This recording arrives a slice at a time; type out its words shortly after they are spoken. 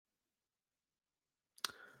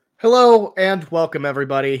Hello and welcome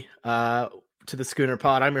everybody to the Schooner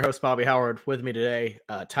Pod. I'm your host Bobby Howard. With me today,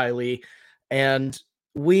 Ty Lee, and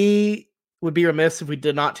we would be remiss if we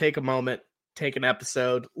did not take a moment, take an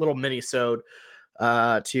episode, little mini-sode,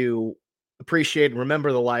 to appreciate and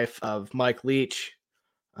remember the life of Mike Leach,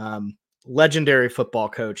 legendary football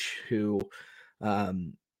coach who,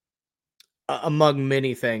 among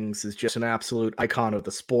many things, is just an absolute icon of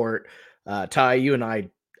the sport. Ty, you and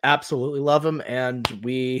I absolutely love him, and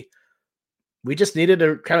we just needed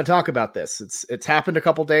to kind of talk about this. It's happened a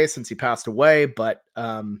couple days since he passed away, but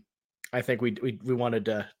I think we wanted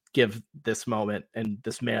to give this moment and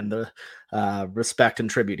this man the respect and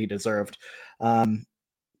tribute he deserved.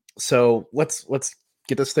 So let's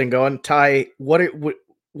get this thing going. Ty, what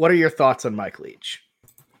are your thoughts on Mike Leach?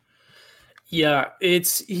 Yeah,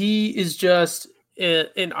 he is just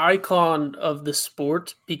an icon of the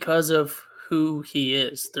sport because of who he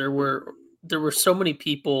is. There were so many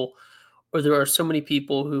people, or there are so many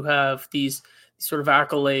people who have these sort of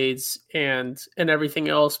accolades and everything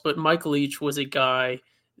else, but Mike Leach was a guy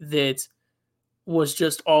that was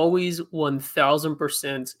just always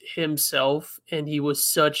 1000% himself, and he was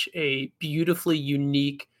such a beautifully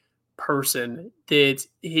unique person that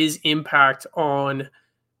his impact on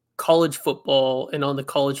college football and on the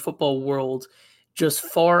college football world just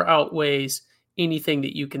far outweighs anything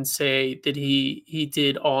that you can say that he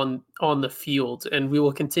did on the field. And we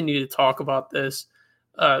will continue to talk about this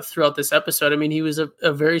throughout this episode. I mean, he was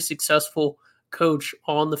a very successful coach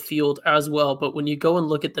on the field as well, but when you go and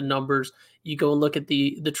look at the numbers, you go and look at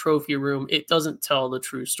the trophy room, it doesn't tell the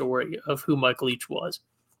true story of who Mike Leach was.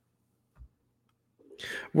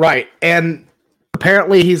 Right. And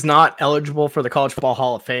apparently he's not eligible for the College Football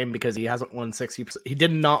Hall of Fame because he hasn't won 60%. He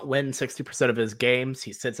did not win 60% of his games.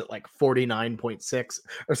 He sits at like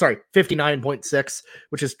 59.6,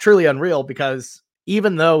 which is truly unreal because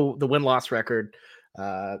even though the win-loss record,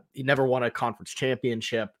 he never won a conference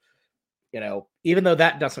championship, even though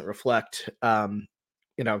that doesn't reflect,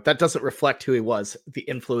 that doesn't reflect who he was, the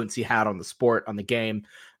influence he had on the sport, on the game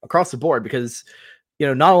across the board, because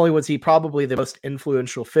not only was he probably the most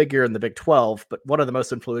influential figure in the Big 12, but one of the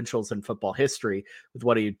most influential in football history with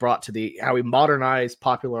what he brought to how he modernized,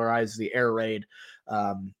 popularized the air raid,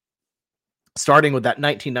 starting with that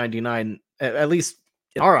 1999, at least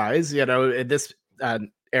in our eyes, in this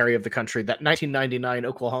area of the country, that 1999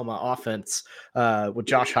 Oklahoma offense with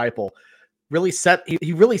Josh Heupel really set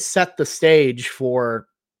the stage for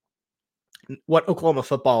what Oklahoma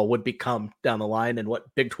football would become down the line and what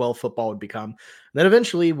Big 12 football would become. And then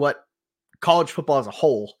eventually what college football as a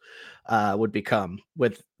whole would become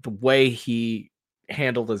with the way he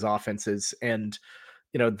handled his offenses. And,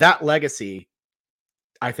 that legacy,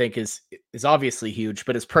 I think is obviously huge,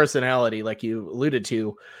 but his personality, like you alluded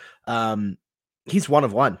to, he's one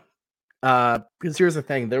of one. Because here's the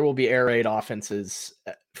thing, there will be air raid offenses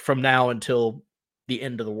from now until the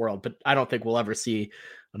end of the world, but I don't think we'll ever see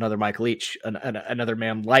another Mike Leach, another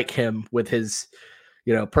man like him with his,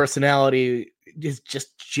 personality is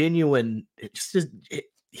just genuine.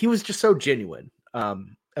 He was just so genuine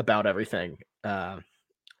about everything.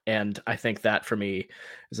 And I think that for me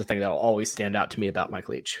is the thing that will always stand out to me about Mike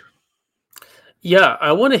Leach. Yeah,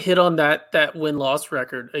 I want to hit on that win-loss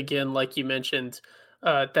record again, like you mentioned.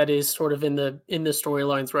 That is sort of in the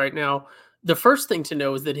storylines right now. The first thing to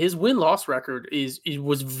know is that his win-loss record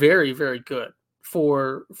was very, very good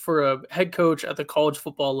for a head coach at the college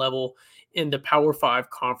football level, in the Power 5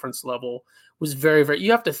 conference level. Was very, very.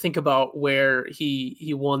 You have to think about where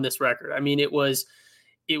he won this record. I mean, it was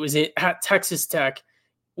at Texas Tech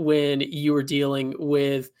when you were dealing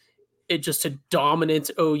with just a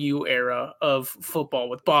dominant OU era of football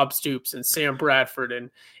with Bob Stoops and Sam Bradford and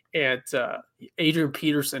Adrian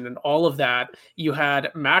Peterson and all of that. You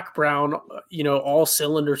had Mac Brown, all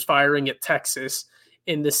cylinders firing at Texas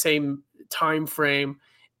in the same time frame,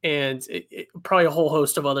 and probably a whole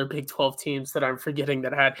host of other Big 12 teams that I'm forgetting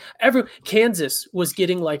that had Kansas was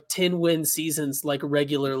getting like 10-win seasons like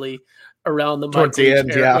regularly around the Mike Leach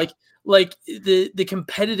era. Yeah. Like the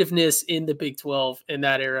competitiveness in the Big 12 in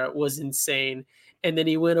that era was insane. And then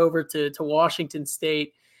he went over to Washington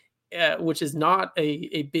State, which is not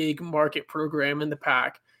a big market program in the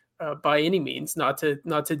Pac by any means, not to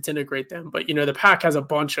denigrate them, but the Pac has a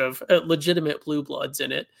bunch of legitimate blue bloods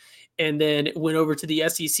in it. And then went over to the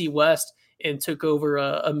SEC West and took over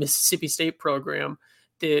a Mississippi State program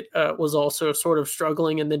that was also sort of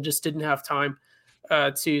struggling, and then just didn't have time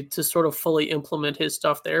to sort of fully implement his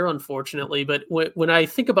stuff there, unfortunately. But when I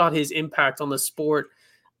think about his impact on the sport,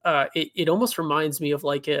 it almost reminds me of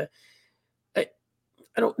like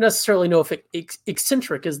I don't necessarily know if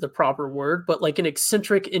eccentric is the proper word, but like an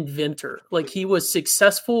eccentric inventor. Like he was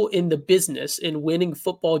successful in the business in winning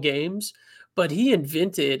football games, but he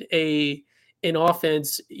invented an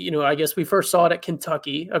offense. I guess we first saw it at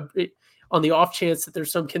Kentucky. On the off chance that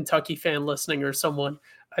there's some Kentucky fan listening or someone,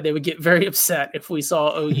 they would get very upset if we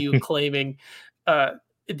saw OU claiming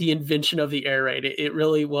the invention of the air raid. It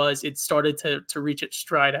really was. It started to reach its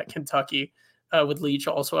stride at Kentucky with Leach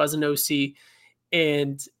also as an OC.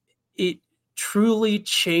 And it truly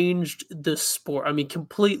changed the sport. I mean,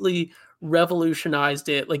 completely revolutionized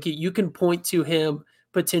it. Like you can point to him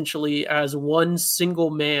potentially as one single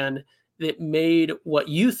man that made what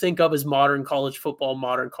you think of as modern college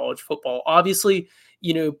football. Obviously,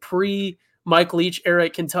 pre Mike Leach era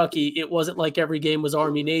at Kentucky, it wasn't like every game was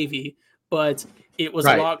Army Navy, but it was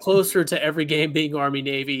a lot closer to every game being Army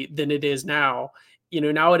Navy than it is now.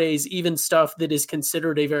 Nowadays, even stuff that is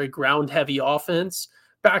considered a very ground heavy offense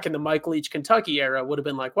back in the Mike Leach Kentucky era would have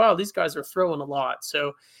been like, wow, these guys are throwing a lot.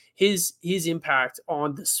 So his impact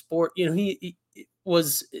on the sport, he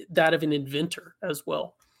was that of an inventor as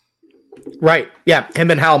well. Right. Yeah. Him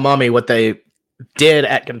and Hal Mummy, what they did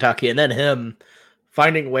at Kentucky, and then him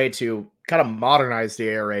finding a way to kind of modernize the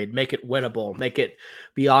air raid, make it winnable, make it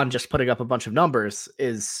beyond just putting up a bunch of numbers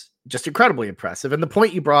is just incredibly impressive. And the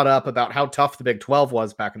point you brought up about how tough the Big 12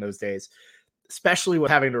 was back in those days, especially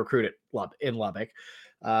with having to recruit in Lubbock,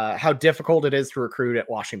 how difficult it is to recruit at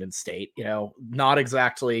Washington State. Not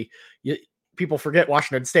exactly. People forget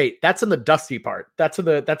Washington State. That's in the dusty part. That's in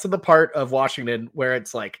the part of Washington where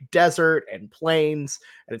it's like desert and plains,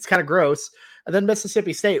 and it's kind of gross. And then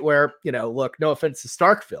Mississippi State, where look, no offense to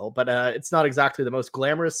Starkville, but it's not exactly the most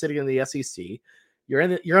glamorous city in the SEC. You're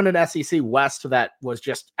in an SEC West that was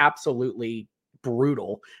just absolutely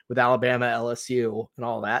brutal with Alabama, LSU, and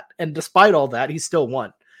all that. And despite all that, he still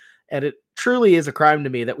won. And it truly is a crime to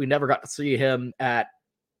me that we never got to see him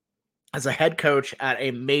as a head coach at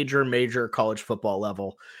a major college football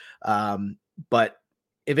level. But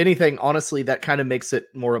if anything, honestly, that kind of makes it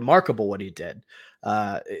more remarkable what he did.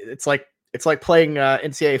 It's like playing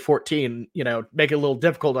NCAA 14, make it a little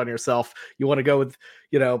difficult on yourself. You want to go with,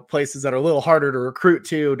 places that are a little harder to recruit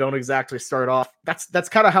to, don't exactly start off. That's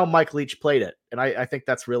kind of how Mike Leach played it. And I think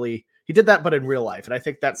that's really, he did that, but in real life. And I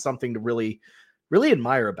think that's something to really, really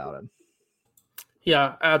admire about him.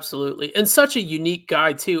 Yeah, absolutely. And such a unique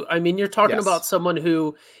guy too. I mean, you're talking about someone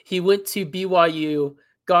who he went to BYU,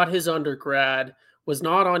 got his undergrad, was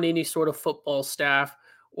not on any sort of football staff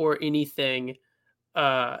or anything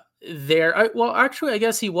there. Actually, I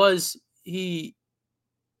guess he was, he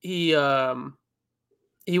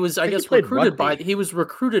was, I guess, recruited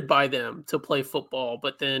by them to play football,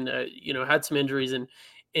 but then, had some injuries and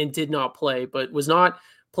did not play, but was not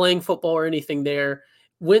playing football or anything there.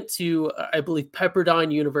 Went to, I believe,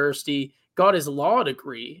 Pepperdine University, got his law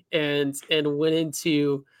degree, and went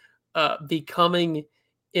into becoming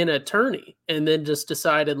an attorney, and then just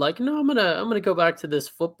decided like, no, I'm gonna go back to this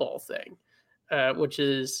football thing, which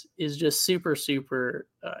is just super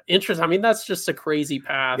interesting. I mean, that's just a crazy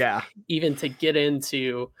path, even to get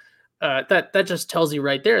into. That just tells you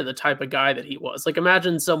right there the type of guy that he was. Like,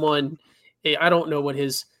 imagine someone. I don't know what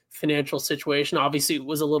his financial situation obviously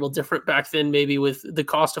was a little different back then, maybe with the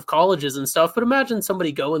cost of colleges and stuff, but imagine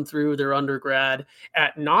somebody going through their undergrad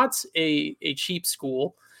at not a cheap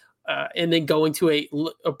school, and then going to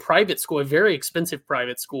a private school, a very expensive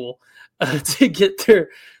private school, to get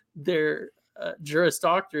their Juris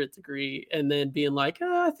Doctorate degree, and then being like,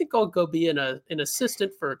 I think I'll go be an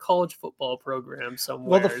assistant for a college football program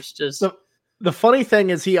somewhere. Well, it's just the funny thing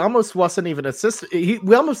is he almost wasn't even assistant.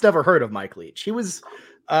 We almost never heard of Mike Leach. He was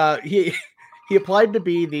he applied to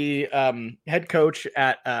be the head coach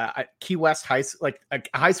at Key West High, like a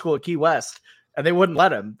high school at Key West, and they wouldn't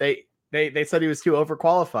let him. They said he was too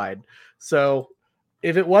overqualified. So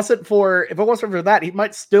if it wasn't for that, he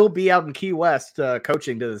might still be out in Key West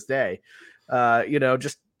coaching to this day.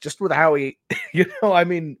 Just with how he, I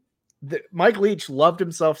mean, Mike Leach loved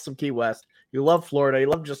himself some Key West. He loved Florida. He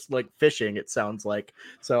loved just like fishing, it sounds like.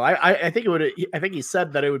 So I think he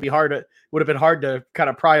said that it would have been hard to kind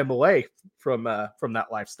of pry him away from that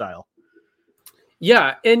lifestyle.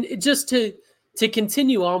 Yeah. And just to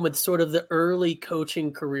continue on with sort of the early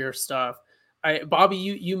coaching career stuff, Bobby,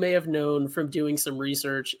 you may have known from doing some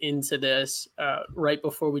research into this right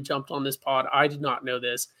before we jumped on this pod. I did not know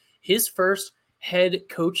this. His first head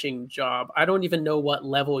coaching job, I don't even know what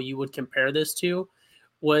level you would compare this to,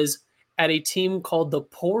 was at a team called the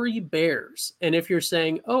Pori Bears. And if you're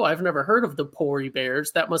saying, oh, I've never heard of the Pori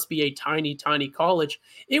Bears, that must be a tiny college.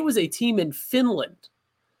 It was a team in Finland.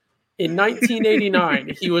 In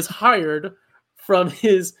 1989, he was hired from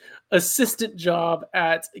his assistant job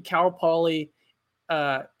at Cal Poly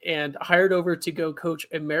and hired over to go coach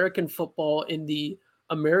American football in the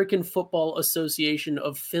American Football Association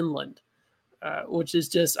of Finland, which is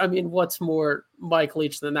just, I mean, what's more Mike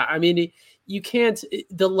Leach than that? I mean, you can't,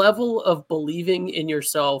 the level of believing in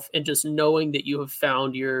yourself and just knowing that you have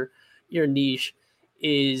found your niche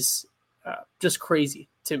is just crazy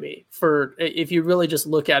to me. For if you really just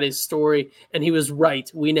look at his story, and he was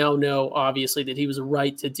right. We now know, obviously, that he was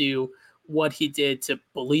right to do what he did, to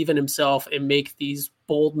believe in himself and make these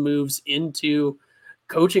bold moves into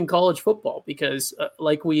coaching college football, because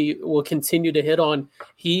like we will continue to hit on,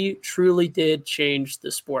 he truly did change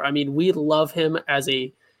the sport. I mean, we love him as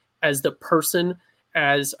the person,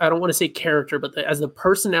 as I don't want to say character, but as the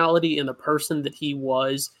personality and the person that he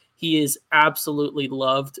was. He is absolutely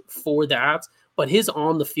loved for that. But his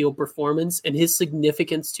on the field performance and his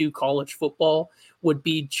significance to college football would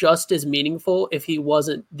be just as meaningful if he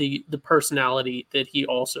wasn't the personality that he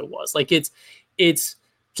also was. Like it's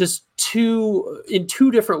just in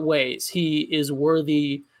two different ways. He is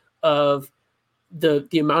worthy of the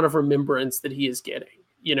amount of remembrance that he is getting.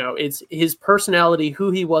 You know, it's his personality,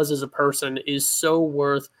 who he was as a person, is so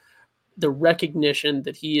worth the recognition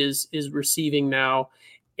that he is receiving now.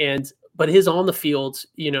 But his on the field,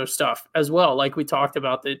 stuff as well, like we talked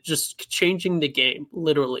about, that just changing the game,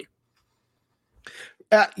 literally.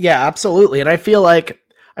 Yeah, absolutely. And I feel like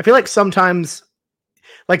sometimes,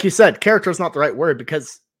 like you said, character is not the right word,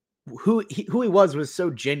 because who he was so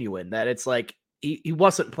genuine that it's like he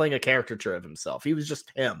wasn't playing a caricature of himself. He was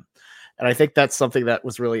just him. And I think that's something that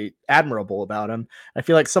was really admirable about him. I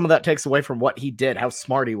feel like some of that takes away from what he did, how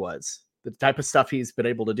smart he was, the type of stuff he's been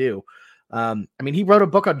able to do. I mean, he wrote a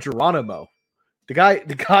book on Geronimo. The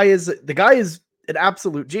guy is an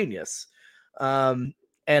absolute genius. And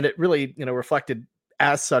it really, reflected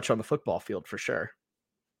as such on the football field for sure.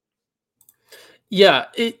 Yeah.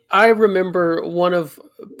 I remember one of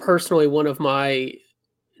my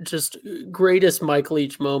just greatest Mike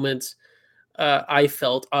Leach moments. I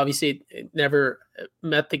felt, obviously never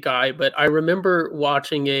met the guy, but I remember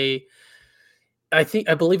watching I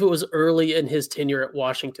believe it was early in his tenure at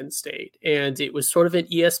Washington State, and it was sort of an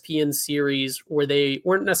ESPN series where they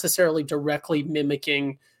weren't necessarily directly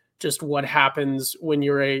mimicking just what happens when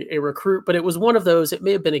you're a recruit, but it was one of those, it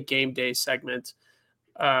may have been a game day segment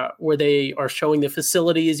where they are showing the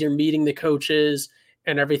facilities, you're meeting the coaches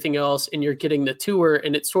and everything else, and you're getting the tour,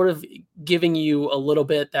 and it's sort of giving you a little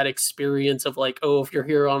bit that experience of like, oh, if you're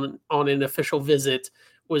here on an official visit,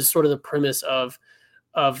 was sort of the premise of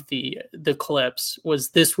the clips, was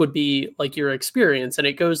this would be like your experience. And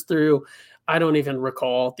it goes through, I don't even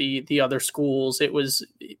recall the other schools. It was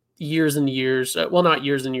years and years, well, not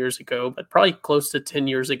years and years ago, but probably close to 10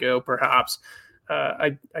 years ago, perhaps.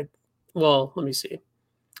 Well, let me see.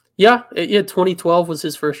 Yeah, 2012 was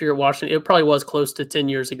his first year at Washington. It probably was close to 10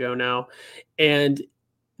 years ago now. And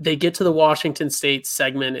they get to the Washington State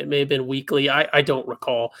segment. It may have been weekly. I don't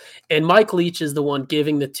recall. And Mike Leach is the one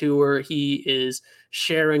giving the tour. He is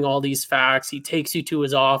sharing all these facts. He takes you to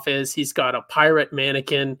his office. He's got a pirate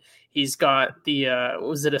mannequin. He's got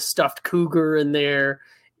was it a stuffed cougar in there?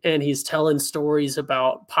 And he's telling stories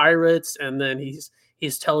about pirates. And then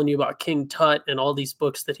he's telling you about King Tut and all these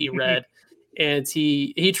books that he read. And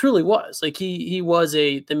he truly was, like,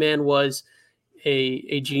 the man was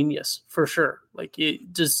a genius for sure. Like,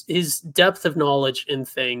 just his depth of knowledge in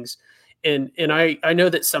things. And I know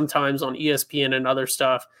that sometimes on ESPN and other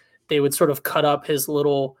stuff, they would sort of cut up his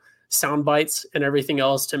little sound bites and everything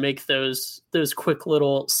else to make those quick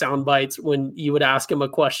little sound bites when you would ask him a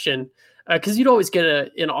question, because you'd always get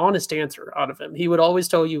an honest answer out of him. He would always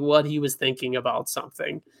tell you what he was thinking about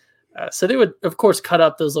something. So they would, of course, cut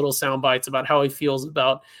up those little sound bites about how he feels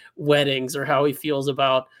about weddings or how he feels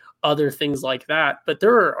about other things like that. But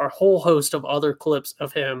there are a whole host of other clips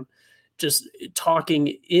of him just talking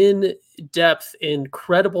in depth,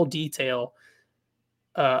 incredible detail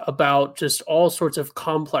about just all sorts of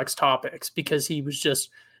complex topics, because he was just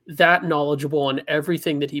that knowledgeable on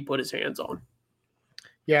everything that he put his hands on.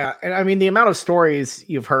 Yeah, and I mean, the amount of stories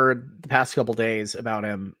you've heard the past couple days about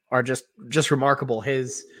him are just remarkable.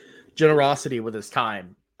 His generosity with his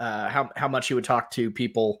time, how much he would talk to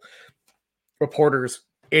people, reporters,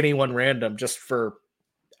 anyone random, just for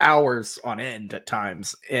hours on end at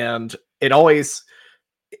times. And it's always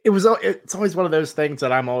one of those things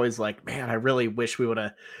that I'm always like, man, I really wish we would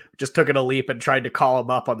have just taken a leap and tried to call him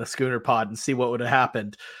up on the Schooner Pod and see what would have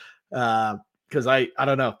happened. Because I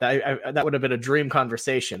don't know, that would have been a dream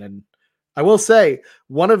conversation. And I will say,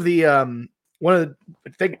 talking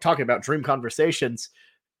about dream conversations,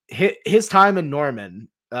 his time in Norman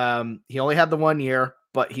He only had the 1 year,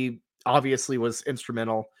 but he obviously was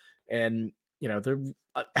instrumental in,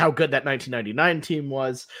 how good that 1999 team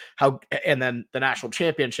was, and then the national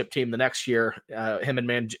championship team the next year, him and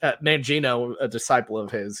Mangino, a disciple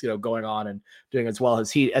of his, going on and doing as well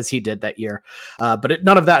as he did that year. But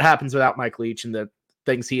none of that happens without Mike Leach and the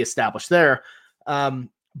things he established there.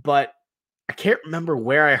 But I can't remember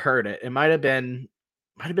where I heard it. It might have been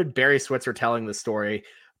Barry Switzer telling the story,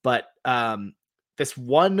 but this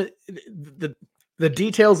one, the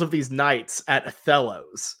details of these nights at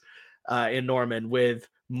Othello's in Norman with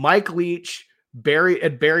Mike Leach,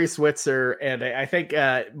 Barry Switzer, and I think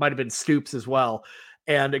it might have been Stoops as well.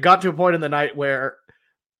 And it got to a point in the night where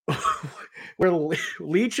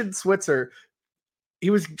Leach and Switzer, he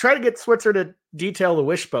was trying to get Switzer to detail the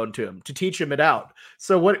wishbone to him, to teach him it out.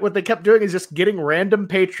 So what they kept doing is just getting random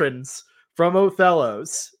patrons from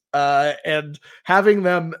Othello's and having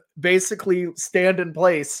them basically stand in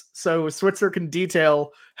place so Switzer can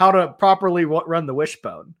detail how to properly run the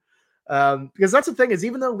wishbone. Because that's the thing, is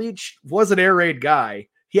even though Leach was an air raid guy,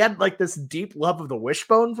 he had like this deep love of the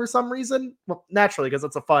wishbone for some reason. Well, naturally, because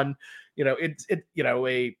it's a fun,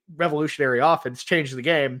 a revolutionary offense, changed the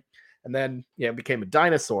game, and then became a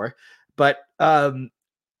dinosaur. But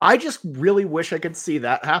I just really wish I could see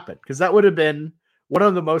that happen, because that would have been one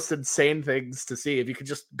of the most insane things to see. If you could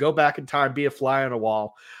just go back in time, be a fly on a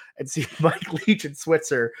wall, and see Mike Leach and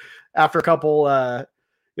Switzer after a couple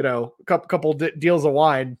deals of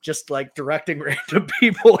wine, just like directing random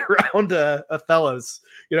people around Othello's,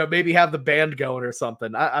 maybe have the band going or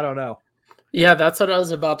something. I don't know. Yeah, that's what I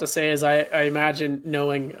was about to say. Is I imagine,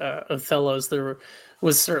 knowing Othello's, there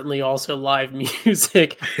was certainly also live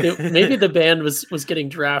music. Maybe the band was getting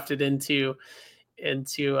drafted into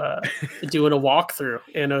doing a walkthrough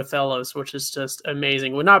in Othello's, which is just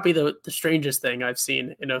amazing. Would not be the strangest thing I've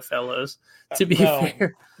seen in Othello's, to be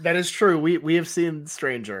fair. That is true. We have seen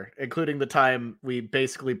stranger, including the time we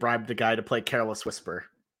basically bribed the guy to play Careless Whisper.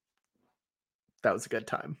 That was a good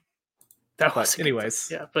time.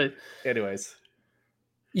 Anyways,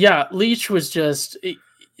 yeah, Leach was just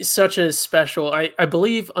such a special. I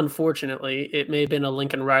believe, unfortunately, it may have been a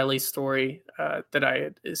Lincoln Riley story that I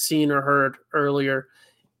had seen or heard earlier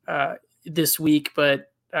this week,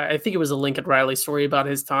 but I think it was a Lincoln Riley story about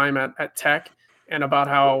his time at Tech, and about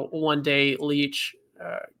how one day Leach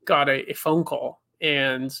got a phone call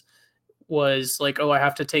and was like, "Oh, I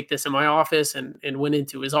have to take this in my office," and went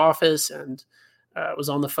into his office and was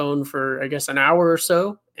on the phone for, I guess, an hour or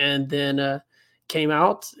so, and then came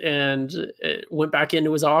out and went back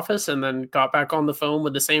into his office, and then got back on the phone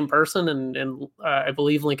with the same person. And I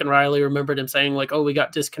believe Lincoln Riley remembered him saying like, "Oh, we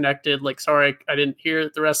got disconnected. Like, sorry, I didn't hear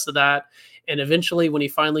the rest of that." And eventually, when he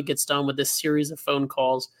finally gets done with this series of phone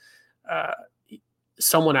calls,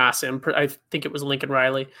 someone asked him, I think it was Lincoln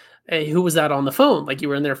Riley, "Hey, who was that on the phone? Like, you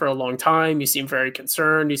were in there for a long time. You seem very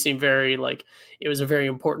concerned. You seem very like it was a very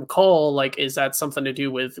important call. Like, is that something to do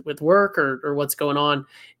with work or what's going on?"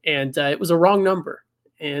 And it was a wrong number.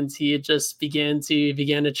 And he had just began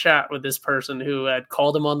to chat with this person who had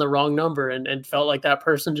called him on the wrong number, and felt like that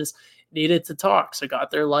person just needed to talk. So got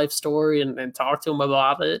their life story and talked to him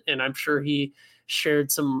about it. And I'm sure he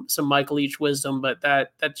shared some Mike Leach wisdom, but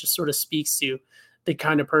that just sort of speaks to the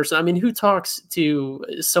kind of person. I mean, who talks to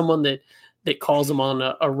someone that calls them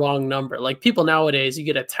on a wrong number? Like, people nowadays, you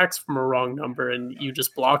get a text from a wrong number and you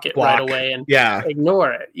just block it right away and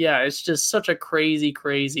ignore it. Yeah, it's just such a crazy,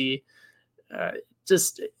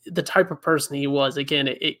 just the type of person he was. Again,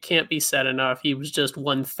 it can't be said enough. He was just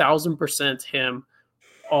 1000% him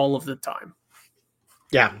all of the time.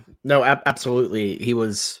 Yeah, no, absolutely. He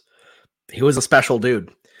was a special dude.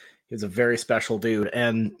 He was a very special dude.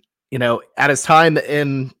 And, at his time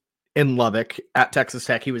in Lubbock at Texas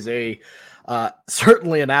Tech, he was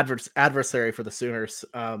certainly an adversary for the Sooners.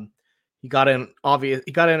 He got in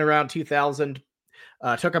around 2000.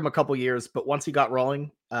 Took him a couple years, but once he got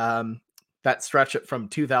rolling, that stretch from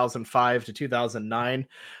 2005 to 2009,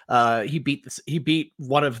 he beat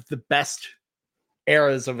one of the best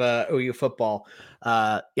eras of OU football.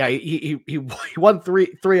 He won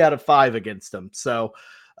three out of 5 against them. So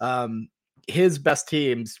his best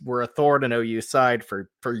teams were a thorn in OU side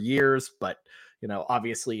for years, but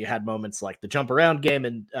obviously you had moments like the jump around game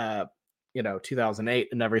in 2008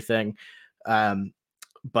 and everything.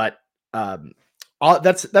 But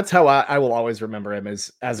that's how I will always remember him,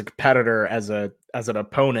 as a competitor, as an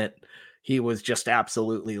opponent. He was just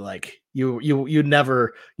absolutely like you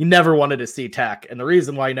never wanted to see Tech. And the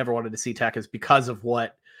reason why you never wanted to see Tech is because of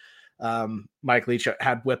what Mike Leach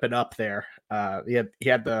had whipping up there. He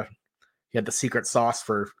had the secret sauce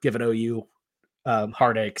for giving OU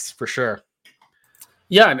heartaches, for sure.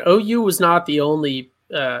 Yeah, and OU was not the only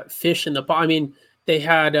fish in the pot. I mean, they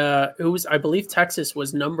had I believe Texas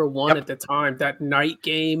was number one Yep. at the time. That night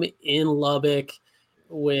game in Lubbock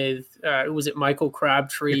with was it Michael The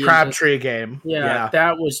Crabtree and just Crabtree game. yeah, Yeah.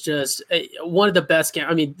 that was just one of the best games.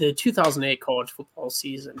 I mean, the 2008 college football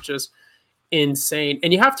season just insane.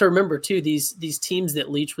 And you have to remember too these teams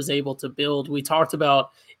that Leach was able to build. We talked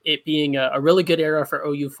about it being a really good era for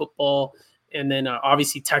OU football, and then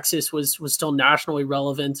obviously Texas was still nationally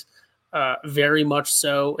relevant, very much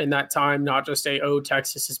so in that time. Not just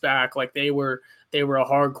Texas is back, like they were a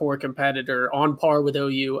hardcore competitor on par with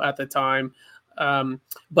OU at the time.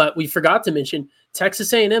 But we forgot to mention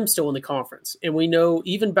Texas A&M still in the conference, and we know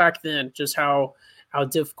even back then just how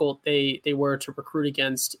difficult they were to recruit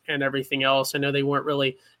against and everything else. I know they weren't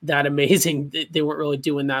really that amazing. They weren't really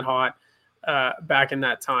doing that hot back in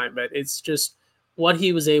that time, but it's just what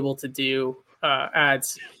he was able to do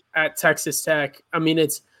at Texas Tech. I mean,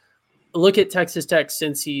 it's look at Texas Tech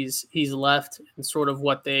since he's left and sort of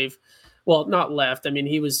what they've not left. I mean,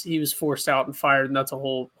 he was forced out and fired, and that's a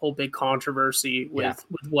whole big controversy with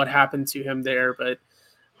what happened to him there. But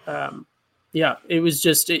yeah, it was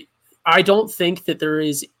just. I don't think that there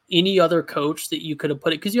is any other coach that you could have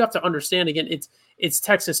put it, because you have to understand again, it's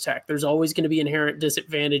Texas Tech. There's always going to be inherent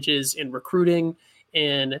disadvantages in recruiting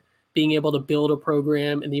and being able to build a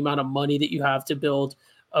program and the amount of money that you have to build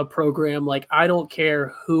a program. Like, I don't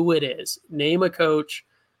care who it is. Name a coach,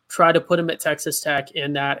 try to put him at Texas Tech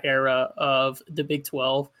in that era of the Big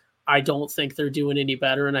 12. I don't think they're doing any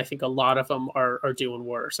better, and I think a lot of them are doing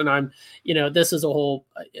worse. And I'm, this is a whole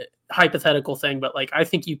hypothetical thing, but like I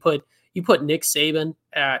think you put Nick Saban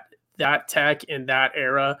at that Tech in that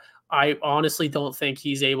era, I honestly don't think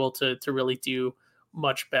he's able to really do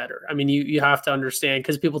much better. I mean, you have to understand,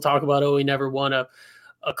 because people talk about, he never won a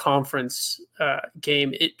conference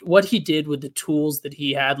game. What he did with the tools that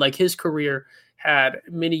he had, like his career had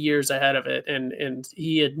many years ahead of it, and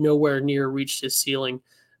he had nowhere near reached his ceiling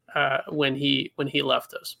when he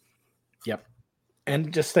left us. Yep.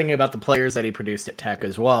 And just thinking about the players that he produced at Tech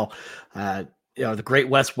as well, the great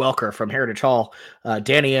Wes Welker from Heritage Hall,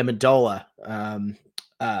 Danny Amendola,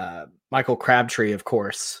 Michael Crabtree, of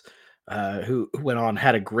course, who went on,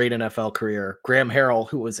 had a great NFL career, Graham Harrell,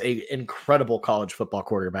 who was an incredible college football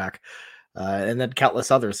quarterback, and then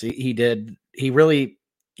countless others. He really,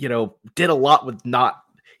 did a lot with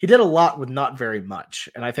not very much.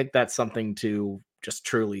 And I think that's something to just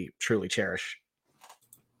truly, truly cherish.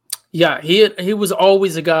 Yeah, he was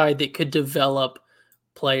always a guy that could develop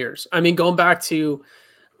players. I mean, going back to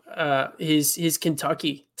his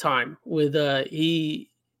Kentucky time with he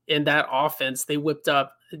in that offense, they whipped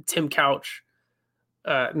up Tim Couch.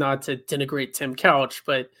 Not to denigrate Tim Couch,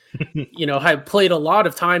 but had played a lot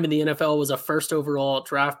of time in the NFL, was a first overall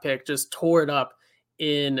draft pick, just tore it up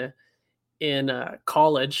in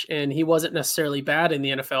college, and he wasn't necessarily bad in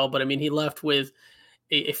the NFL, but I mean, he left with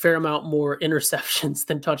a fair amount more interceptions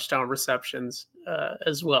than touchdown receptions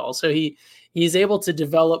as well. So he's able to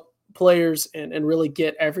develop players and really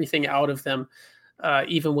get everything out of them,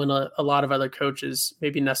 even when a lot of other coaches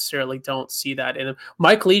maybe necessarily don't see that in him.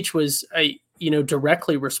 Mike Leach was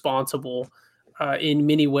directly responsible in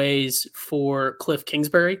many ways for Cliff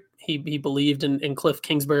Kingsbury. He believed in Cliff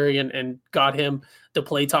Kingsbury and got him the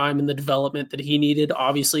play time and the development that he needed.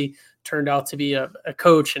 Obviously turned out to be a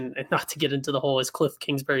coach, and not to get into the whole, is Cliff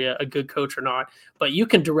Kingsbury a good coach or not, but you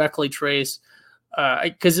can directly trace,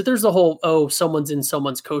 because there's the whole, someone's in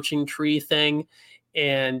someone's coaching tree thing.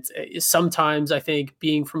 And sometimes I think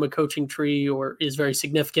being from a coaching tree is very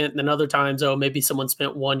significant. And then other times, maybe someone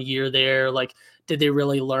spent 1 year there. Like, did they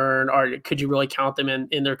really learn, or could you really count them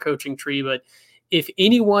in their coaching tree? But if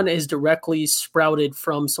anyone is directly sprouted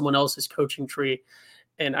from someone else's coaching tree,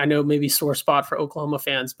 and I know maybe sore spot for Oklahoma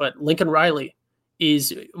fans, but Lincoln Riley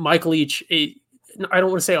is Mike Leach. I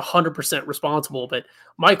don't want to say 100% responsible, but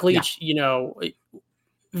Mike Leach,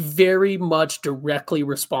 very much directly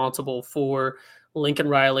responsible for Lincoln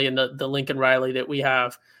Riley and the Lincoln Riley that we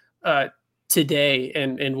have today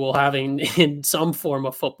and will have in some form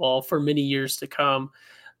of football for many years to come.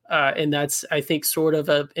 And that's, I think, sort of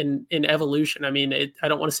an evolution. I mean, I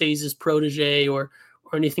don't want to say he's his protege or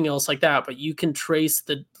anything else like that, but you can trace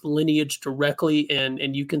the lineage directly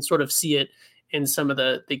and you can sort of see it in some of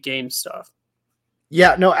the game stuff.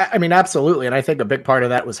 Yeah, no, I mean, absolutely. And I think a big part of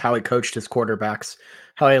that was how he coached his quarterbacks,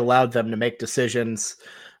 how he allowed them to make decisions.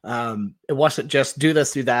 It wasn't just do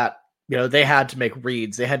this, do that. They had to make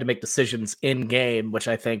reads. They had to make decisions in game, which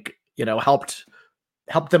I think, helped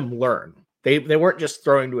them learn. They weren't just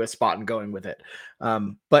throwing to a spot and going with it.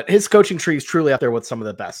 But his coaching tree is truly up there with some of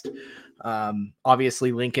the best.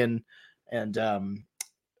 Obviously Lincoln and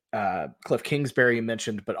Cliff Kingsbury you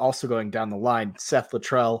mentioned, but also going down the line, Seth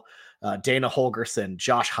Luttrell, Dana Holgerson,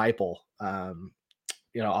 Josh Heupel,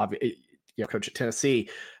 coach at Tennessee,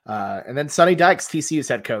 and then Sonny Dykes, TCU's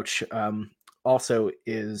head coach, also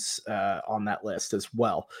is on that list as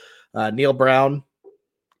well. Neil Brown,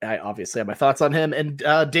 I obviously have my thoughts on him, and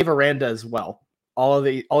Dave Aranda as well. All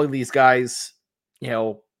of these guys,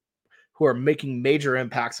 who are making major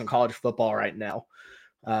impacts on college football right now.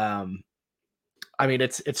 I mean,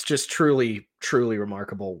 it's just truly, truly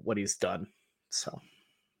remarkable what he's done. So,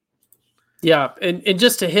 yeah, and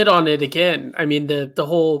just to hit on it again, I mean, the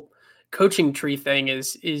whole coaching tree thing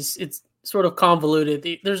is it's sort of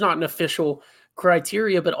convoluted. There's not an official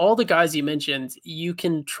criteria, but all the guys you mentioned, you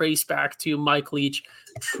can trace back to Mike Leach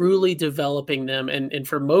truly developing them, and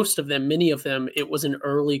for most of them, many of them, it was an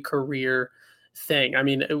early career thing. I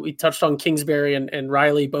mean, we touched on Kingsbury and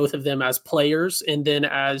Riley, both of them as players, and then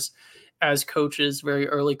as coaches, very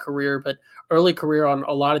early career, but early career on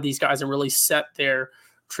a lot of these guys, and really set their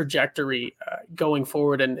trajectory going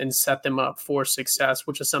forward and set them up for success,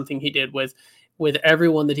 which is something he did with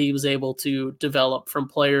everyone that he was able to develop, from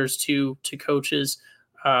players to coaches.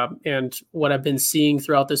 And what I've been seeing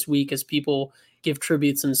throughout this week as people give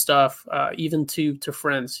tributes and stuff, even to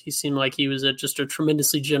friends, he seemed like he was just a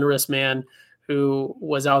tremendously generous man who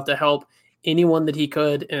was out to help anyone that he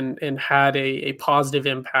could, and had a positive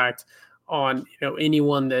impact on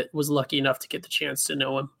anyone that was lucky enough to get the chance to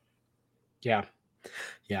know him. Yeah.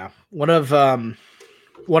 One of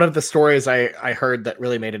the stories I heard that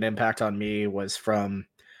really made an impact on me was from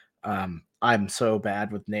I'm so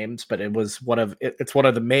bad with names, but it was one of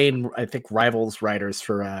the main, I think, rivals writers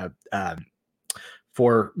for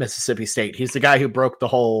Mississippi State. He's the guy who broke the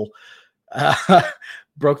whole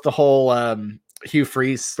Hugh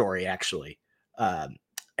Freeze story, actually.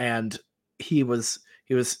 And he was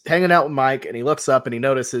hanging out with Mike, and he looks up and he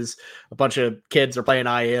notices a bunch of kids are playing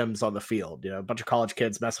IMs on the field, a bunch of college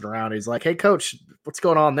kids messing around. He's like, "Hey coach, what's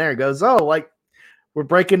going on there?" He goes, "Oh, like, we're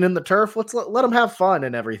breaking in the turf. Let's let them have fun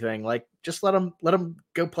and everything. Like, just let them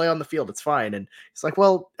go play on the field. It's fine." And he's like,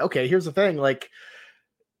 "Well, okay, here's the thing. Like,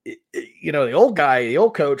 the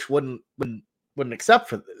old coach wouldn't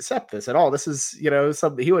accept this at all. This is,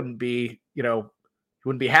 something he wouldn't be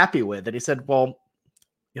happy with." And he said, "Well,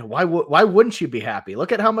 why wouldn't you be happy?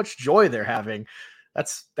 Look at how much joy they're having.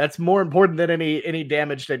 That's more important than any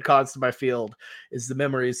damage they'd caused to my field, is the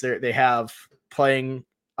memories they have playing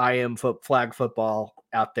flag football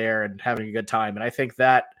out there and having a good time." And I think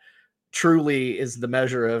that truly is the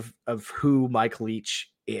measure of who Mike Leach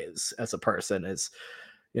is as a person. Is,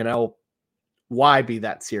 why be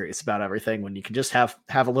that serious about everything when you can just have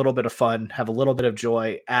a little bit of fun, have a little bit of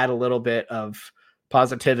joy, add a little bit of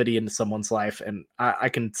positivity into someone's life. And I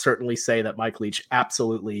can certainly say that Mike Leach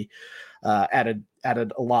absolutely added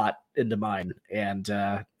a lot into mine. And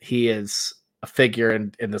he is a figure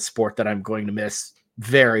in the sport that I'm going to miss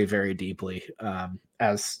very, very deeply.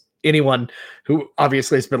 As anyone who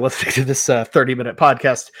obviously has been listening to this 30-minute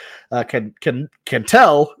podcast can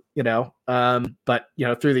tell, but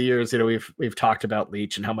through the years, we've talked about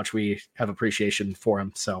Leach and how much we have appreciation for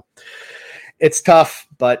him. So it's tough,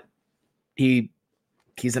 but he's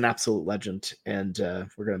an absolute legend, and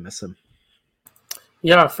we're going to miss him.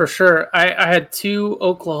 Yeah, for sure. I had two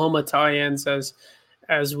Oklahoma tie-ins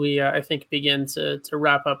as we, I think, begin to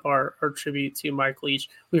wrap up our tribute to Mike Leach.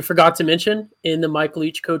 We forgot to mention in the Mike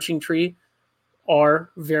Leach coaching tree,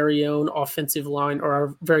 our very own offensive line, or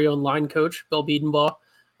our very own line coach, Bill Biedenbaugh,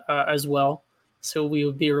 as well. So we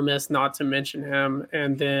would be remiss not to mention him.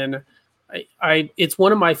 And then it's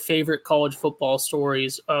one of my favorite college football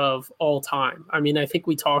stories of all time. I mean, I think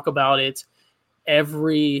we talk about it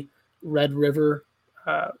every Red River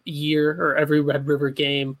year, or every Red River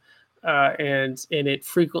game. And it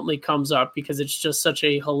frequently comes up because it's just such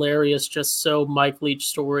a hilarious, just so Mike Leach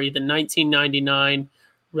story. The 1999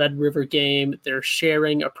 Red River game, they're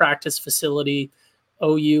sharing a practice facility.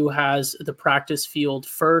 OU has the practice field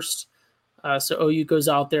first. So OU goes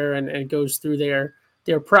out there and goes through their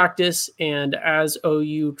practice. And as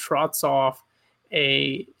OU trots off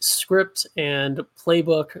a script and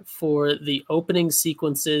playbook for the opening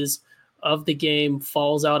sequences of the game,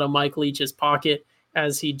 falls out of Mike Leach's pocket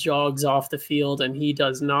as he jogs off the field, and he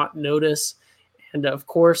does not notice. And of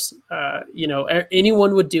course,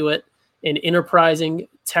 anyone would do it. An enterprising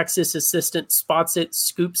Texas assistant spots it,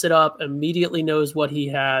 scoops it up, immediately knows what he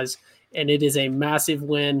has, and it is a massive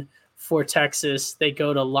win for Texas. They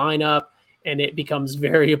go to line up, and it becomes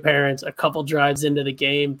very apparent a couple drives into the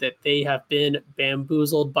game that they have been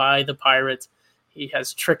bamboozled by the Pirates. He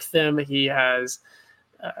has tricked them. He has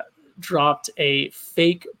dropped a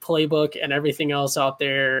fake playbook and everything else out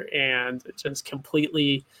there, and just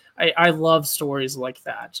completely. I love stories like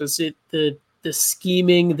that. Just the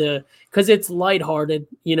scheming, because it's lighthearted.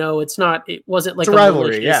 It wasn't It's like a a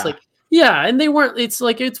rivalry, malicious yeah. yeah, and they weren't.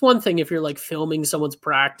 It's one thing if you're like filming someone's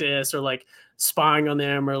practice or like spying on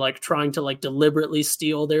them or like trying to like deliberately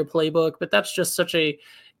steal their playbook, but that's just such a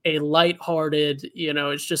lighthearted.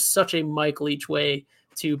 It's just such a Mike Leach way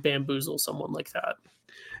to bamboozle someone like that.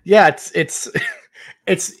 Yeah, it's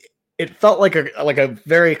it felt like a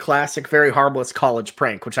very classic, very harmless college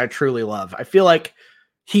prank, which I truly love. I feel like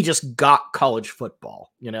he just got college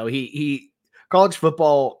football. He college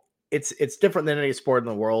football. It's different than any sport in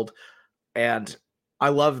the world, and I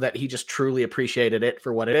love that he just truly appreciated it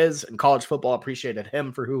for what it is, and college football appreciated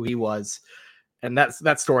him for who he was. And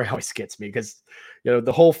that story always gets me because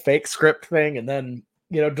the whole fake script thing, and then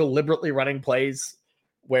deliberately running plays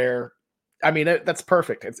where, I mean, that's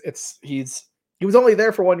perfect. He was only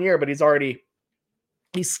there for 1 year, but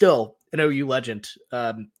he's still an OU legend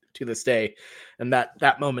to this day, and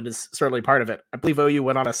that moment is certainly part of it. I believe OU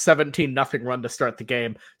went on a 17-0 run to start the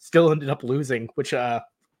game, still ended up losing, which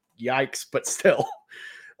yikes, but still,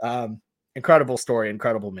 incredible story,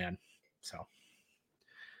 incredible man. So.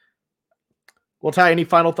 Well, Ty, any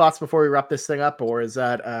final thoughts before we wrap this thing up, or is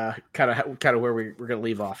that kind of where we're going to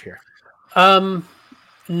leave off here?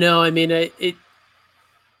 No, I mean,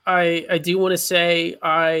 I do want to say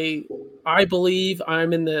I believe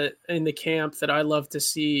I'm in the camp that I love to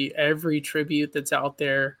see every tribute that's out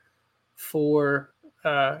there for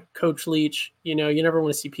Coach Leach. You never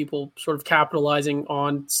want to see people sort of capitalizing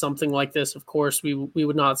on something like this. Of course, we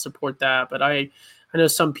would not support that, but I know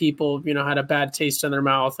some people had a bad taste in their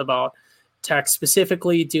mouth about Tech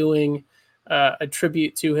specifically doing a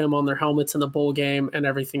tribute to him on their helmets in the bowl game and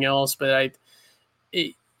everything else. But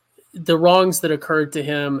the wrongs that occurred to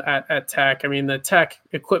him at Tech, I mean, the Tech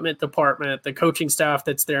equipment department, the coaching staff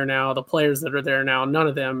that's there now, the players that are there now, none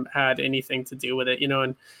of them had anything to do with it,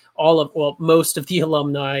 and most of the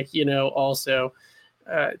alumni, also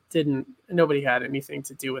nobody had anything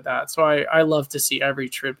to do with that. So I love to see every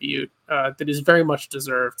tribute that is very much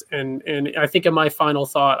deserved. And I think in my final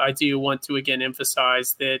thought, I do want to again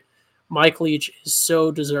emphasize that Mike Leach is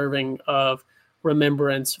so deserving of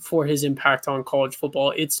remembrance for his impact on college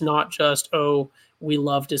football. It's not just, we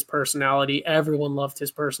loved his personality. Everyone loved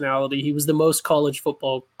his personality. He was the most college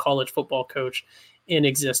football coach in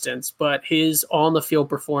existence, but his on the field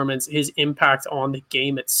performance, his impact on the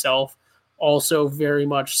game itself also very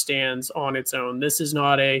much stands on its own. This is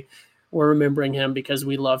not we're remembering him because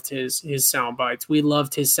we loved his sound bites. We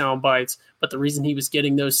loved his sound bites, but the reason he was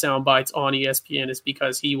getting those sound bites on ESPN is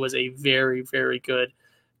because he was a very, very good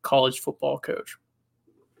college football coach.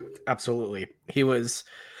 Absolutely. He was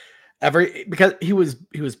because he was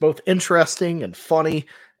both interesting and funny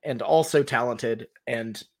and also talented,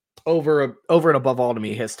 and over and above all, to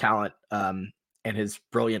me, his talent and his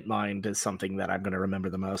brilliant mind is something that I'm going to remember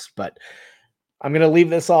the most. But I'm going to leave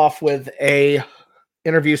this off with a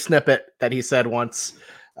interview snippet that he said once.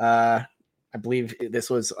 I believe this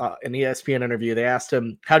was an ESPN interview. They asked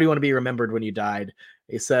him, "How do you want to be remembered when you died?"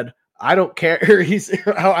 He said, "I don't care." He's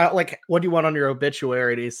like, "What do you want on your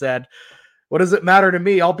obituary?" And he said, "What does it matter to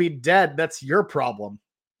me? I'll be dead. That's your problem."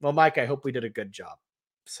 Well, Mike, I hope we did a good job.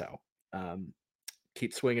 So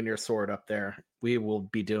keep swinging your sword up there. We will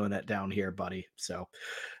be doing it down here, buddy. So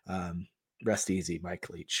rest easy, Mike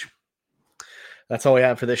Leach. That's all we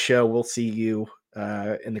have for this show. We'll see you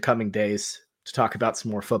in the coming days to talk about some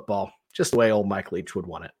more football, just the way old Mike Leach would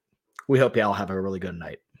want it. We hope you all have a really good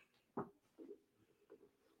night.